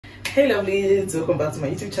Hey lovelies, welcome back to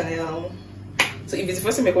my YouTube channel. So if it's the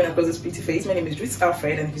first time you're coming across this pretty face, my name is Ruth's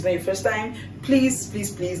girlfriend, and if it's not your first time, please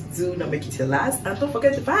do not make it your last, and don't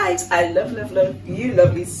forget the vibes. I love you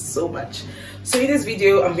lovelies so much. So in this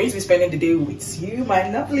video, I'm going to be spending the day with you, my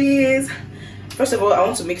lovelies. First of all, I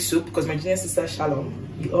want to make soup because my junior sister Shalom,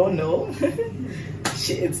 you all know,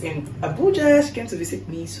 she is in Abuja. She came to visit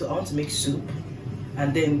me, so I want to make soup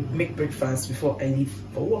and then make breakfast before I leave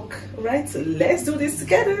for work. All right, so let's do this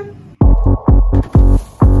together.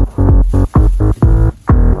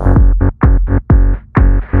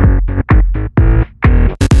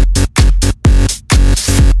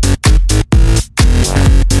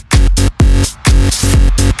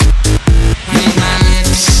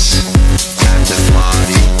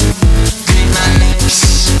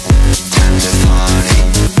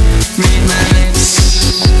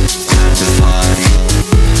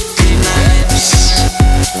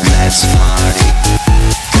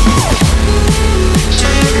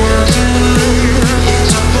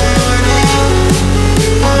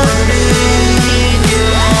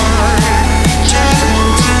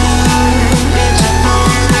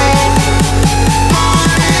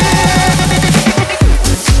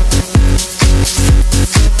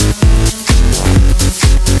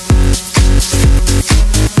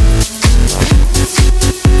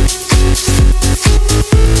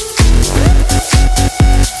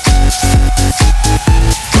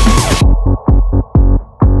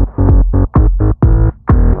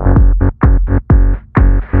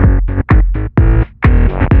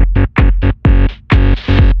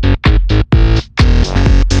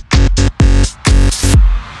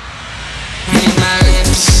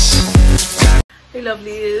 Hey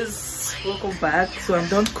lovelies, welcome back. So I'm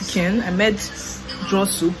done cooking. I made drool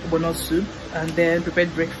soup, ogbono soup, and then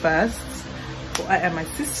prepared breakfast for I and my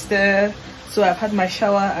sister. So I've had my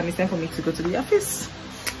shower and it's time for me to go to the office.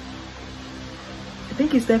 I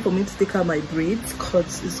think it's time for me to take out my braids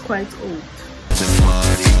because it's quite old.